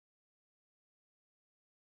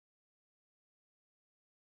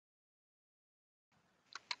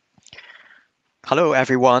Hello,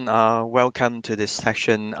 everyone. Welcome to this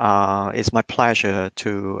section. It's my pleasure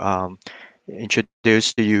to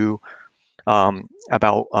introduce to you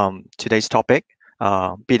about today's topic,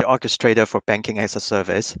 be the orchestrator for banking as a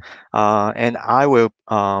service. And I will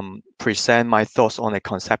present my thoughts on a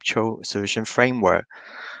conceptual solution framework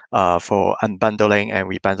for unbundling and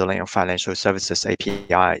rebundling of financial services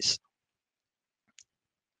APIs.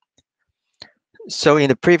 So in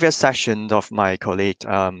the previous session of my colleague,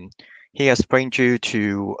 he explained you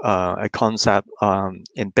to a concept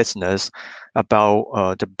in business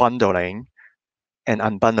about the bundling and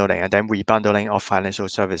unbundling and then rebundling of financial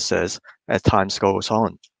services as time goes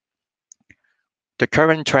on. The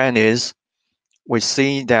current trend is we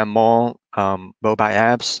see there are more mobile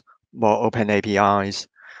apps, more open APIs,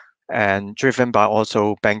 and driven by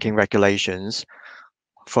also banking regulations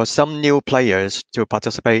for some new players to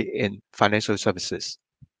participate in financial services.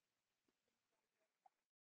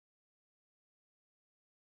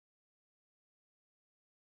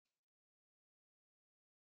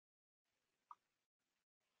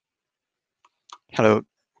 Hello,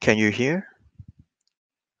 can you hear?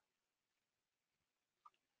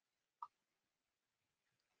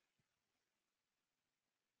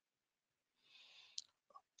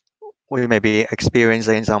 We may be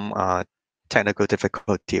experiencing some technical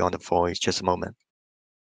difficulty on the voice. Just a moment.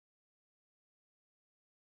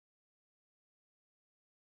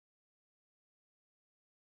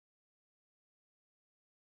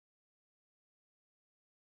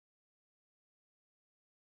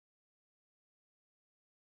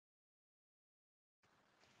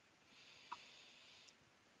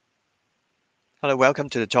 Hello, welcome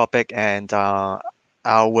to the topic, and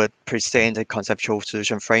I would present a conceptual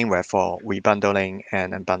solution framework for rebundling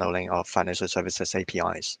and unbundling of financial services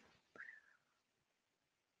APIs.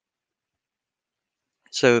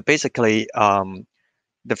 So basically,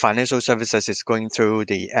 the financial services is going through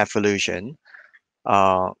the evolution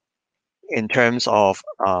in terms of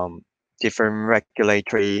different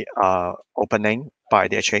regulatory opening by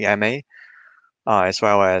the HAMA, as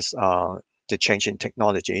well as the change in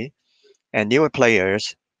technology. And newer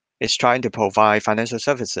players is trying to provide financial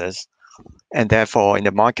services, and therefore in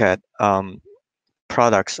the market,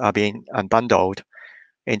 products are being unbundled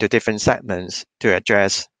into different segments to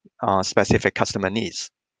address specific customer needs.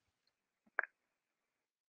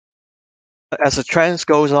 As the trends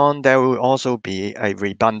goes on, there will also be a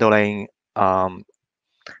rebundling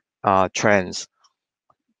trends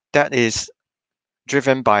that is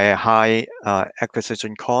driven by a high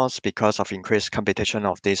acquisition cost because of increased competition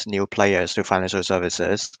of these new players to financial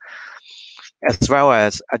services, as well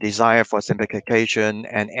as a desire for simplification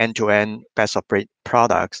and end-to-end best-of-breed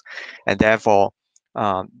products. And therefore,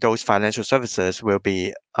 those financial services will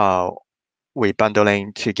be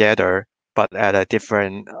rebundling together, but at a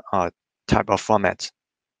different type of format.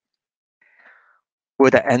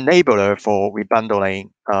 With the enabler for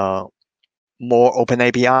rebundling more open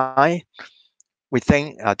API, we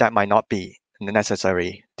think that might not be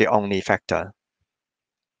necessarily the only factor.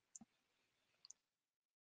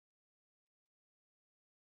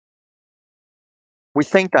 We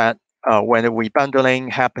think that when the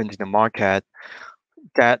rebundling happens in the market,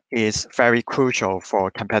 that is very crucial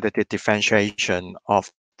for competitive differentiation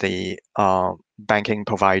of the banking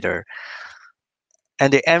provider.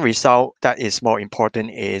 And the end result that is more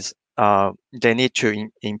important is they need to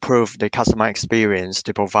improve the customer experience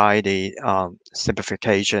to provide the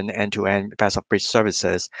simplification end-to-end best-of-breed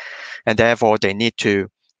services. And therefore, they need to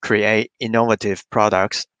create innovative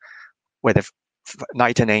products with a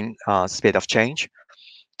lightning speed of change.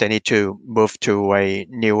 They need to move to a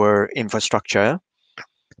newer infrastructure,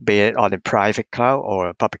 be it on the private cloud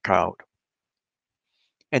or public cloud.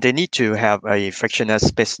 And they need to have a frictionless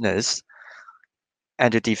business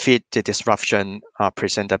and to defeat the disruption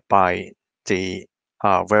presented by the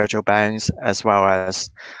virtual banks as well as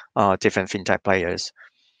different fintech players.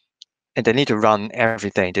 And they need to run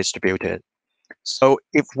everything distributed. So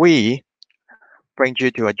if we bring you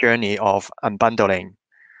to a journey of unbundling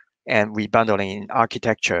and rebundling in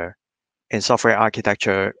architecture, in software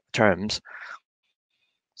architecture terms,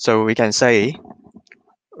 so we can say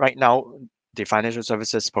right now, the financial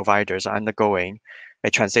services providers are undergoing a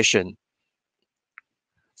transition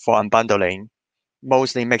for unbundling,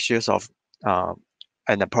 mostly makes use of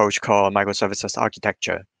an approach called microservices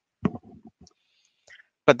architecture.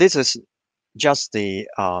 But this is just the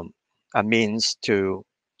a means to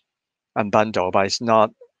unbundle, but it's not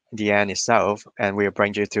the end itself, and we'll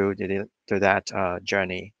bring you through to that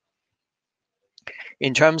journey.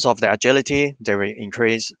 In terms of the agility, they will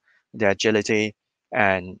increase the agility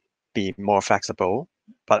and be more flexible.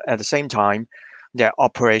 But at the same time, their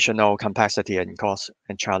operational complexity and cost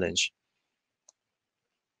and challenge.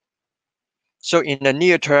 So in the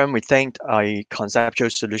near term, we think a conceptual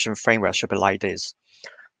solution framework should be like this.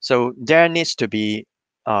 So there needs to be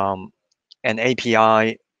an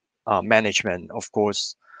API management, of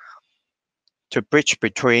course, to bridge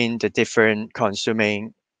between the different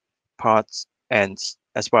consuming parts and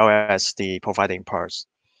as well as the providing parts.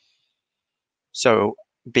 So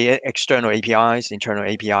be it external APIs, internal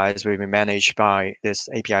APIs will be managed by this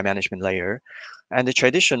API management layer. And the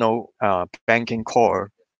traditional banking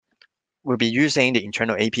core will be using the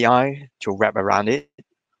internal API to wrap around it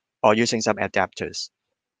or using some adapters.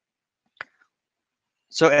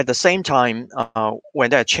 So at the same time, when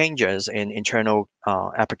there are changes in internal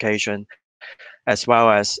application, as well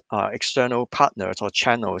as external partners or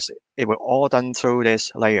channels, it will all done through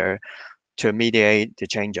this layer to mediate the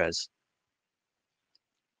changes.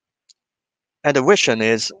 And the vision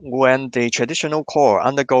is when the traditional core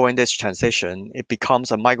undergoing this transition, it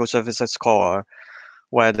becomes a microservices core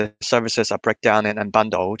where the services are break down and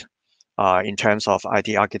unbundled in terms of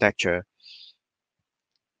IT architecture.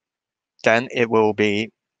 Then it will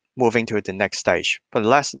be moving to the next stage. But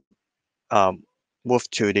let's move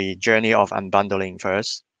to the journey of unbundling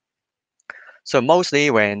first. So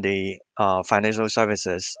mostly when the financial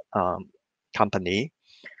services company,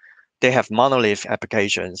 they have monolith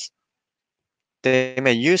applications. They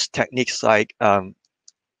may use techniques like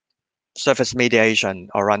service mediation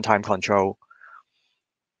or runtime control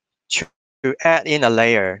to add in a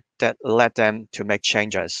layer that let them to make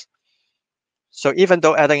changes. So even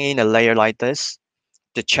though adding in a layer like this,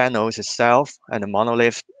 the channels itself and the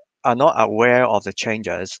monolith are not aware of the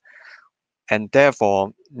changes and therefore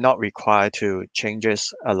not required to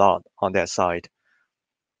changes a lot on their side.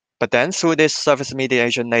 But then through this service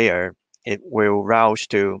mediation layer, it will route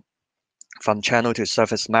to from channel to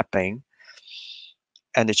service mapping,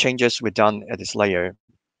 and the changes were done at this layer.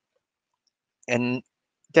 And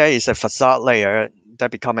there is a facade layer that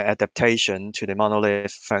become an adaptation to the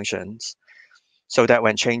monolith functions, so that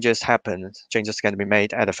when changes happen, changes can be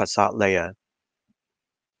made at the facade layer.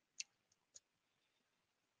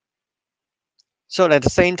 So at the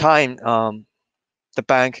same time, the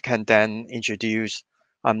bank can then introduce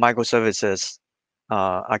a microservices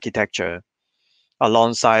architecture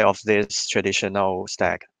alongside of this traditional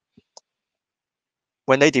stack.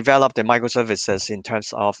 When they develop the microservices in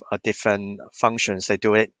terms of different functions, they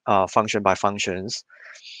do it function by functions.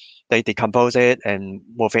 They decompose it and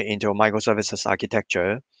move it into a microservices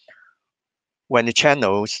architecture. When the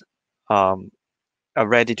channels are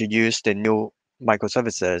ready to use the new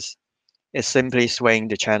microservices, it simply swing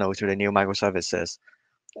the channel to the new microservices.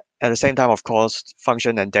 At the same time, of course,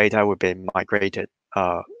 function and data will be migrated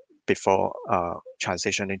before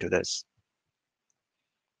transitioning to this.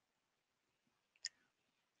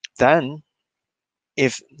 Then,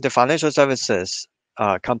 if the financial services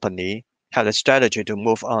company had a strategy to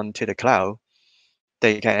move on to the cloud,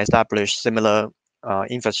 they can establish similar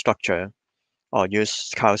infrastructure or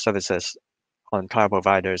use cloud services on cloud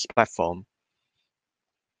providers platform.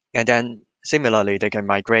 And then similarly, they can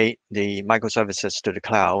migrate the microservices to the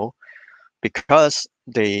cloud because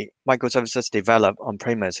the microservices developed on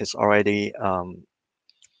premise is already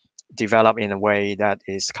developed in a way that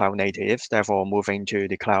is cloud native. Therefore, moving to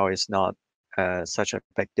the cloud is not such a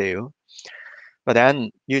big deal. But then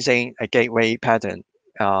using a gateway pattern,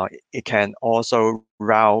 it can also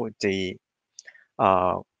route the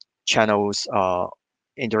channels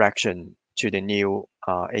interaction to the new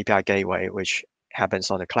API gateway, which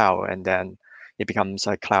happens on the cloud, and then it becomes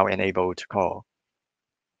a cloud-enabled call.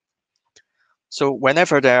 So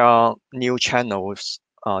whenever there are new channels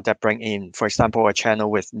that bring in, for example, a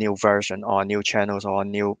channel with new version or new channels or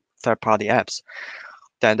new third-party apps,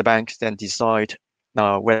 then the bank then decide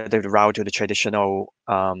whether to route to the traditional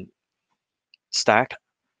stack,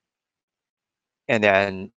 and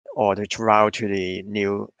then or to route to the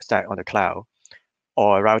new stack on the cloud,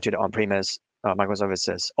 or route to the on-premise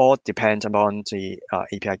microservices. All depends upon the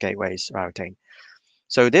API gateways routing.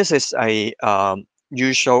 So this is a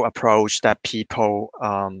usual approach that people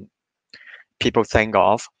think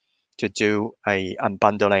of to do a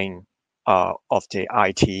unbundling of the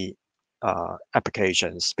IT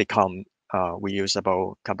applications become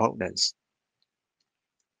reusable components.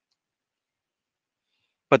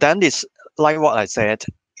 But then this, like what I said,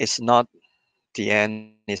 is not the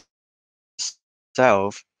end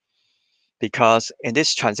itself, because in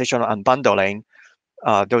this transitional unbundling,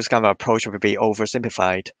 those kind of approach will be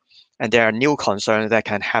oversimplified, and there are new concerns that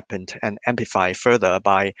can happen and amplify further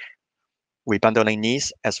by rebundling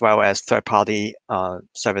needs as well as third-party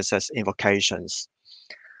services invocations.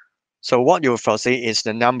 So what you foresee is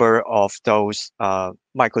the number of those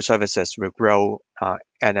microservices will grow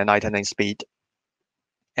at a lightning speed,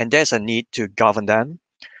 and there's a need to govern them,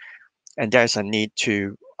 and there's a need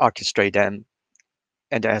to orchestrate them,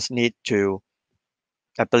 and there's need to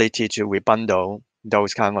ability to rebundle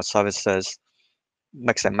those kind of services,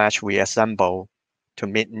 mix and match, reassemble to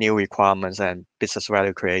meet new requirements and business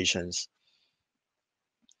value creations.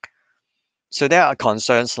 So there are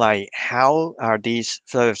concerns like how are these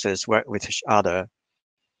services work with each other?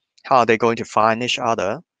 How are they going to find each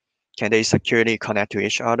other? Can they securely connect to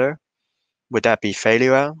each other? Would that be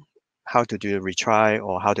failure? How to do a retry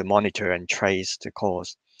or how to monitor and trace the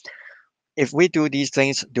cause? If we do these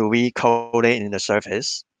things, do we code it in the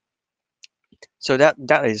surface? So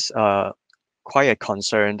that is quite a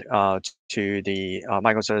concern to the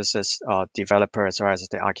microservices developer as well as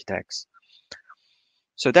the architects.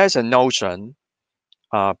 So there's a notion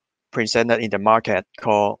uh, presented in the market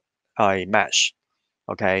called a mesh.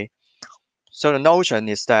 Okay, so the notion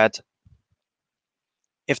is that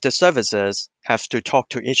if the services have to talk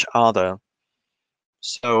to each other,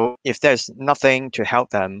 so if there's nothing to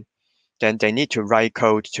help them, then they need to write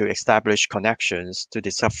code to establish connections to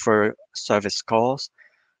decipher service calls,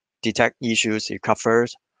 detect issues recovered,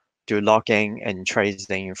 do logging and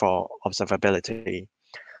tracing for observability.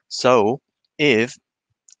 So if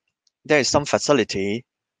there is some facility,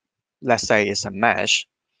 let's say it's a mesh,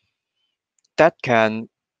 that can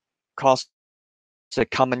cause the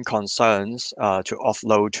common concerns to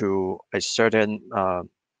offload to a certain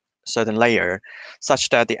layer, such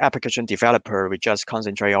that the application developer will just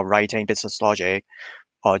concentrate on writing business logic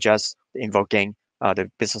or just invoking the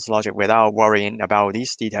business logic without worrying about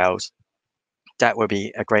these details. That would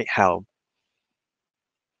be a great help.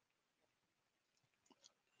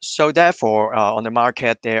 So therefore, on the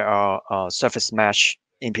market, there are surface mesh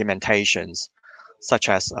implementations, such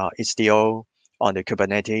as Istio on the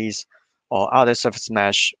Kubernetes or other surface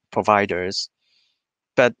mesh providers.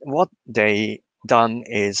 But what they done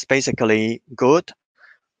is basically good,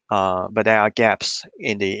 but there are gaps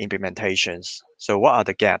in the implementations. So what are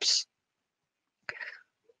the gaps?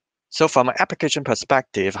 So from an application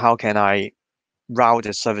perspective, how can I route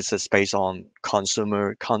the services based on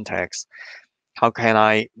consumer context? How can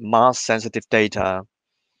I mask sensitive data?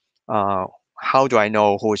 Uh, how do I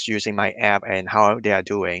know who is using my app and how they are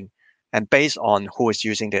doing? And based on who is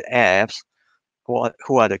using the apps,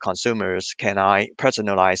 who are the consumers, can I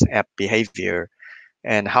personalize app behavior?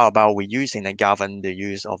 And how about we using and govern the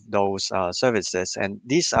use of those services? And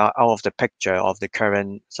these are out of the picture of the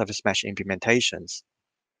current service mesh implementations.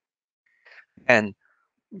 And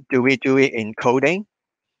do we do it in coding?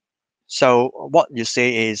 So what you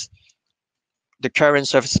see is the current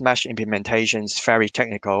service mesh implementation is very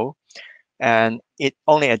technical, and it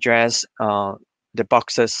only addresses the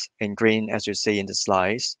boxes in green as you see in the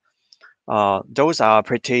slides. Those are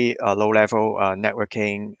pretty low-level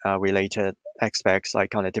networking related aspects like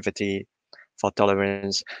connectivity, fault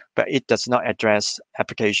tolerance, but it does not address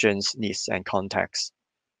applications needs and context.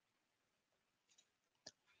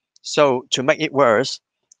 So to make it worse,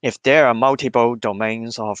 if there are multiple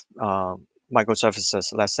domains of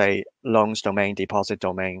microservices, let's say loans domain, deposit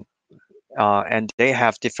domain, and they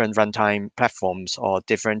have different runtime platforms or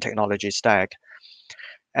different technology stack,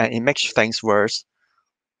 and it makes things worse.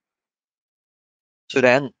 So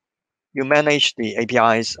then you manage the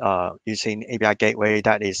APIs using API gateway,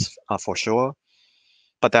 that is for sure.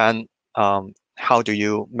 But then how do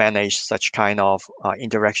you manage such kind of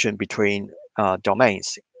interaction between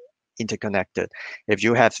domains interconnected? If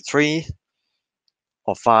you have 3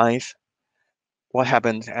 or 5, what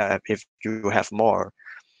happens if you have more?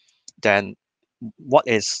 Then what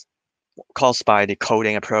is caused by the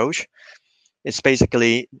coding approach? It's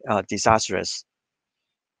basically disastrous.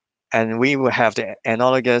 And we will have the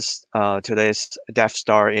analogous to this Death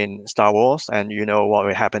Star in Star Wars, and you know what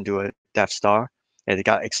will happen to a Death Star? It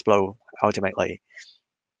got explode ultimately.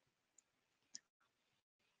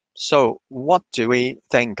 So what do we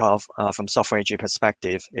think of from software engineering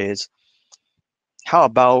perspective is how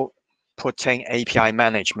about putting API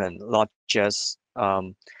management, not just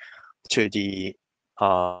to the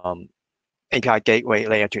API gateway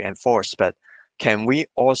layer to enforce, but can we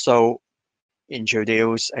also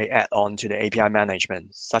introduce a add-on to the API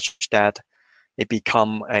management such that it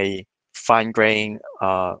become a fine-grained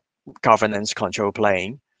governance control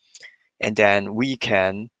plane, and then we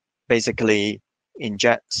can basically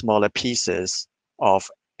inject smaller pieces of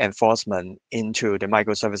enforcement into the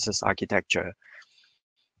microservices architecture.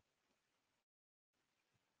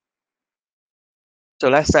 So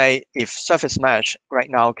let's say if Surface Mesh right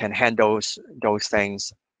now can handle those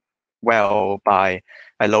things well by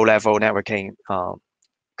a low-level networking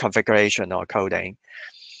configuration or coding.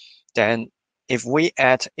 Then if we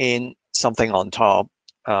add in something on top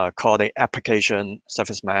called the application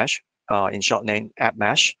service mesh, in short name app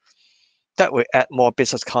mesh, that will add more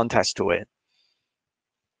business context to it.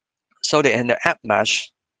 So in the app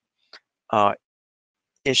mesh,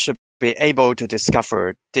 it should be able to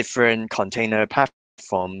discover different container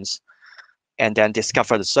platforms and then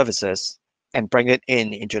discover the services and bring it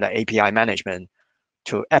into the API management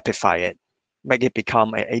to amplify it, make it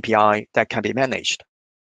become an API that can be managed.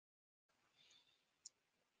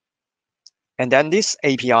 And then these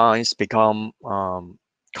APIs become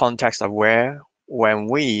context aware when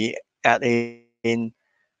we add in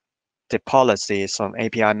the policies from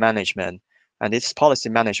API management. And this policy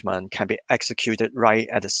management can be executed right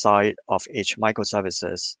at the side of each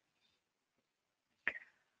microservices.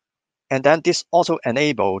 And then this also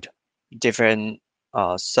enabled different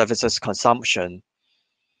services consumption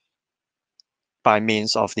by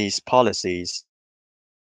means of these policies,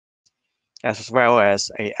 as well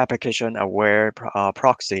as a application-aware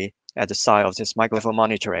proxy at the side of this micro-level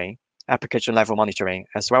monitoring, application-level monitoring,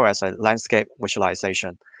 as well as a landscape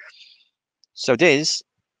visualization. So this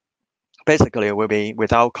basically will be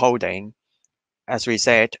without coding. As we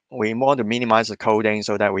said, we want to minimize the coding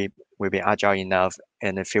so that we will be agile enough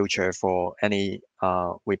in the future for any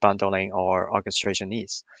rebundling or orchestration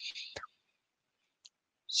needs.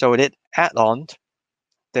 So it add on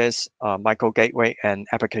this micro gateway and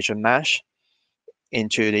application mesh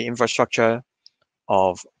into the infrastructure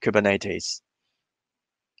of Kubernetes.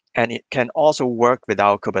 And it can also work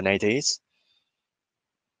without Kubernetes.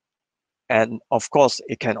 And of course,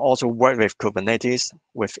 it can also work with Kubernetes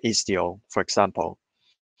with Istio, for example.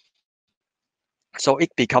 So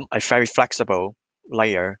it becomes a very flexible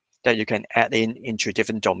layer that you can add into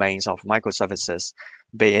different domains of microservices,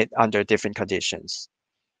 be it under different conditions.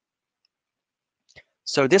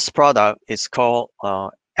 So this product is called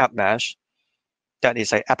App Mesh. That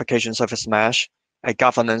is an application service mesh, a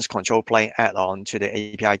governance control plane add-on to the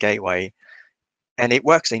API gateway. And it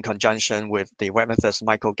works in conjunction with the Web Methods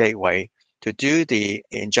micro gateway to do the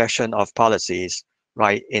injection of policies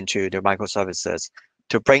right into the microservices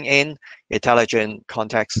to bring in intelligent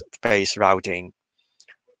context-based routing,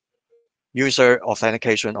 user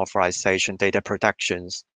authentication, authorization, data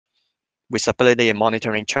protections, visibility and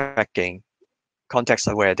monitoring tracking,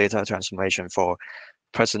 context-aware data transformation for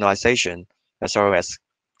personalization, as well as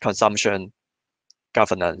consumption,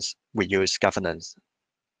 governance, reuse governance,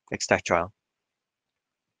 etc.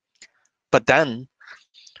 But then,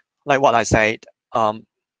 like what I said,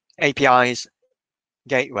 APIs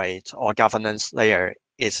gateway or governance layer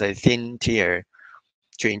is a thin tier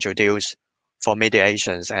to introduce for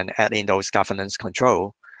mediations and add in those governance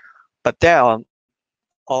control. But there are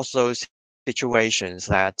also situations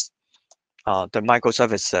that the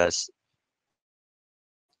microservices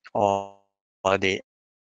or the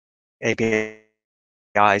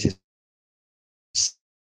APIs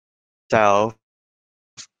itself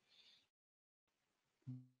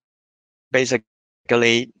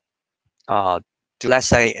basically to, let's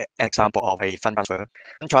say, an example of a fund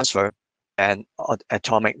transfer and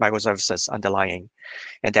atomic microservices underlying.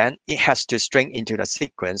 And then it has to string into the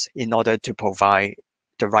sequence in order to provide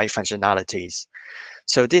the right functionalities.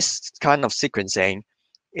 So this kind of sequencing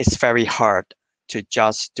is very hard to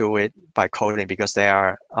just do it by coding because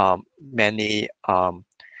there are many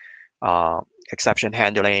exception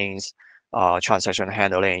handlings, transaction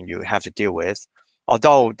handling you have to deal with.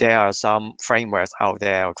 Although there are some frameworks out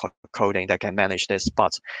there coding that can manage this,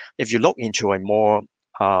 but if you look into a more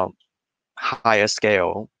higher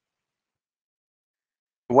scale,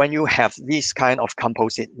 when you have these kind of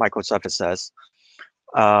composite microservices,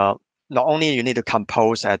 not only you need to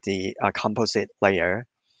compose at the composite layer,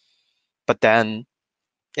 but then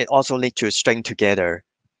it also needs to string together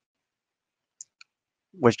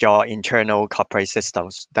with your internal corporate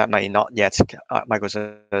systems that may not yet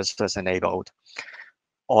microservices enabled,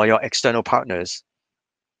 or your external partners.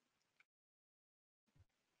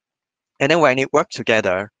 And then when it works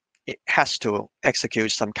together, it has to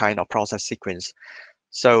execute some kind of process sequence.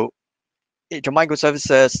 So the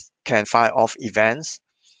microservices can fire off events.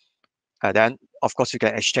 Then, of course, you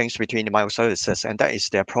can exchange between the microservices, and that is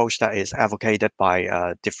the approach that is advocated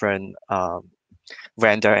by different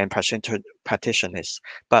vendor and practitioners.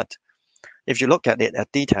 But if you look at it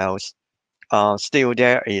at details, still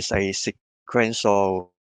there is a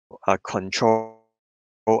sequential control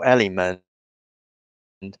element,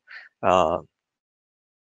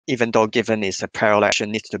 even though given is a parallel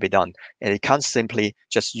action needs to be done. And it can't simply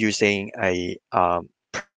just using a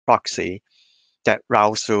proxy that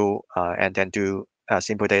routes through and then do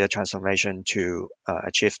simple data transformation to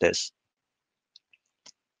achieve this.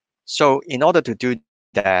 So in order to do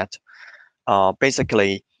that,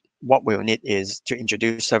 basically what we'll need is to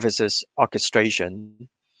introduce services orchestration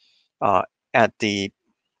at the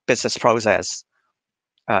business process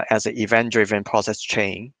as an event-driven process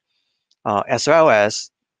chain, as well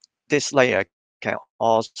as this layer can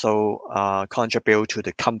also contribute to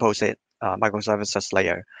the composite microservices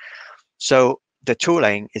layer. So the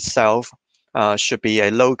tooling itself should be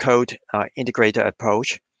a low-code integrated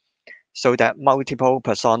approach so that multiple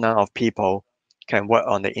persona of people can work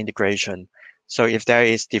on the integration. So if there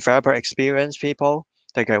is developer experience people,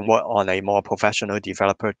 they can work on a more professional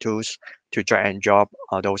developer tools to drag and drop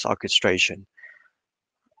those orchestration.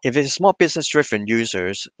 If it is more business-driven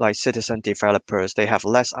users, like citizen developers, they have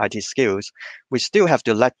less IT skills, we still have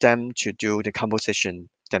to let them to do the composition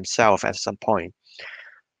themselves at some point.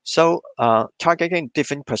 So targeting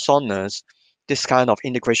different personas, this kind of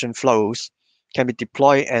integration flows can be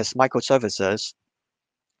deployed as microservices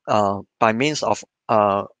by means of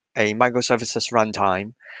a microservices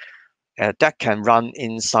runtime that can run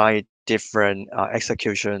inside different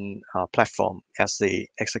execution platform as the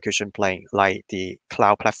execution plane, like the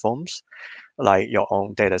cloud platforms, like your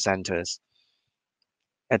own data centers.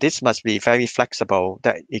 And this must be very flexible,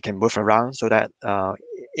 that it can move around so that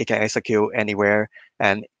it can execute anywhere,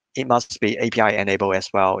 and it must be API enabled as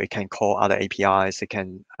well. It can call other APIs, it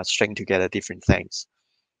can string together different things.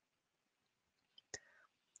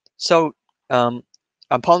 So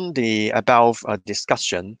upon the above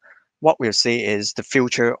discussion, what we'll see is the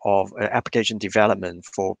future of application development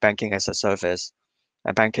for banking as a service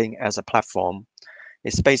and banking as a platform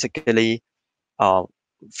is basically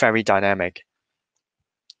very dynamic.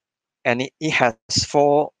 And it has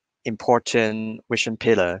four important vision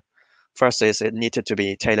pillars. First is it needed to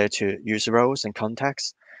be tailored to user roles and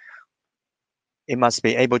context. It must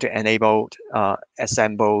be able to enable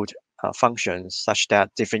assembled functions such that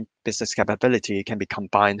different business capability can be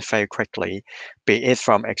combined very quickly, be it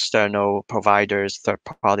from external providers, third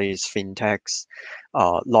parties, fintechs,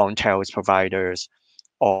 long tails providers,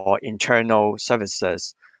 or internal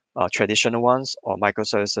services, traditional ones, or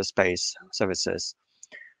microservices-based services.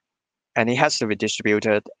 And it has to be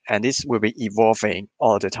distributed, and this will be evolving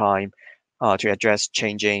all the time to address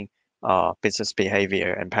changing business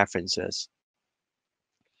behavior and preferences.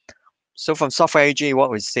 So from Software AG,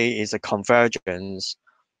 what we see is a convergence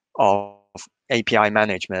of API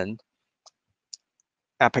management,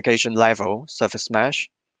 application level service mesh,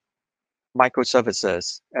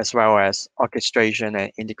 microservices, as well as orchestration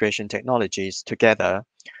and integration technologies together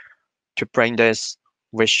to bring this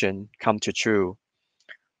vision come to true.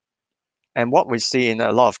 And what we see in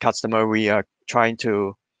a lot of customer, we are trying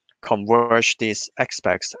to converge these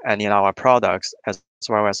aspects, and in our products as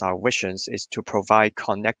well as our visions is to provide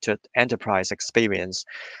connected enterprise experience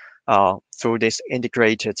through these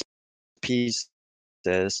integrated pieces,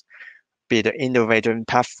 be the innovative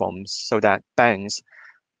platforms so that banks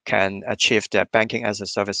can achieve their banking as a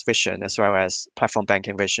service vision as well as platform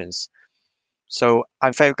banking visions. So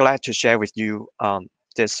I'm very glad to share with you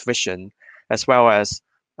this vision, as well as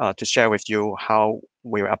to share with you how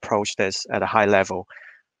we approach this at a high level.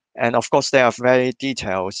 And of course, there are very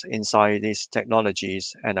details inside these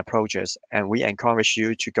technologies and approaches, and we encourage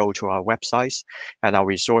you to go to our websites and our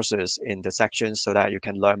resources in the section so that you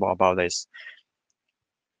can learn more about this.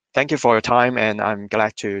 Thank you for your time, and I'm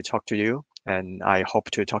glad to talk to you, and I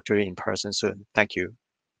hope to talk to you in person soon. Thank you.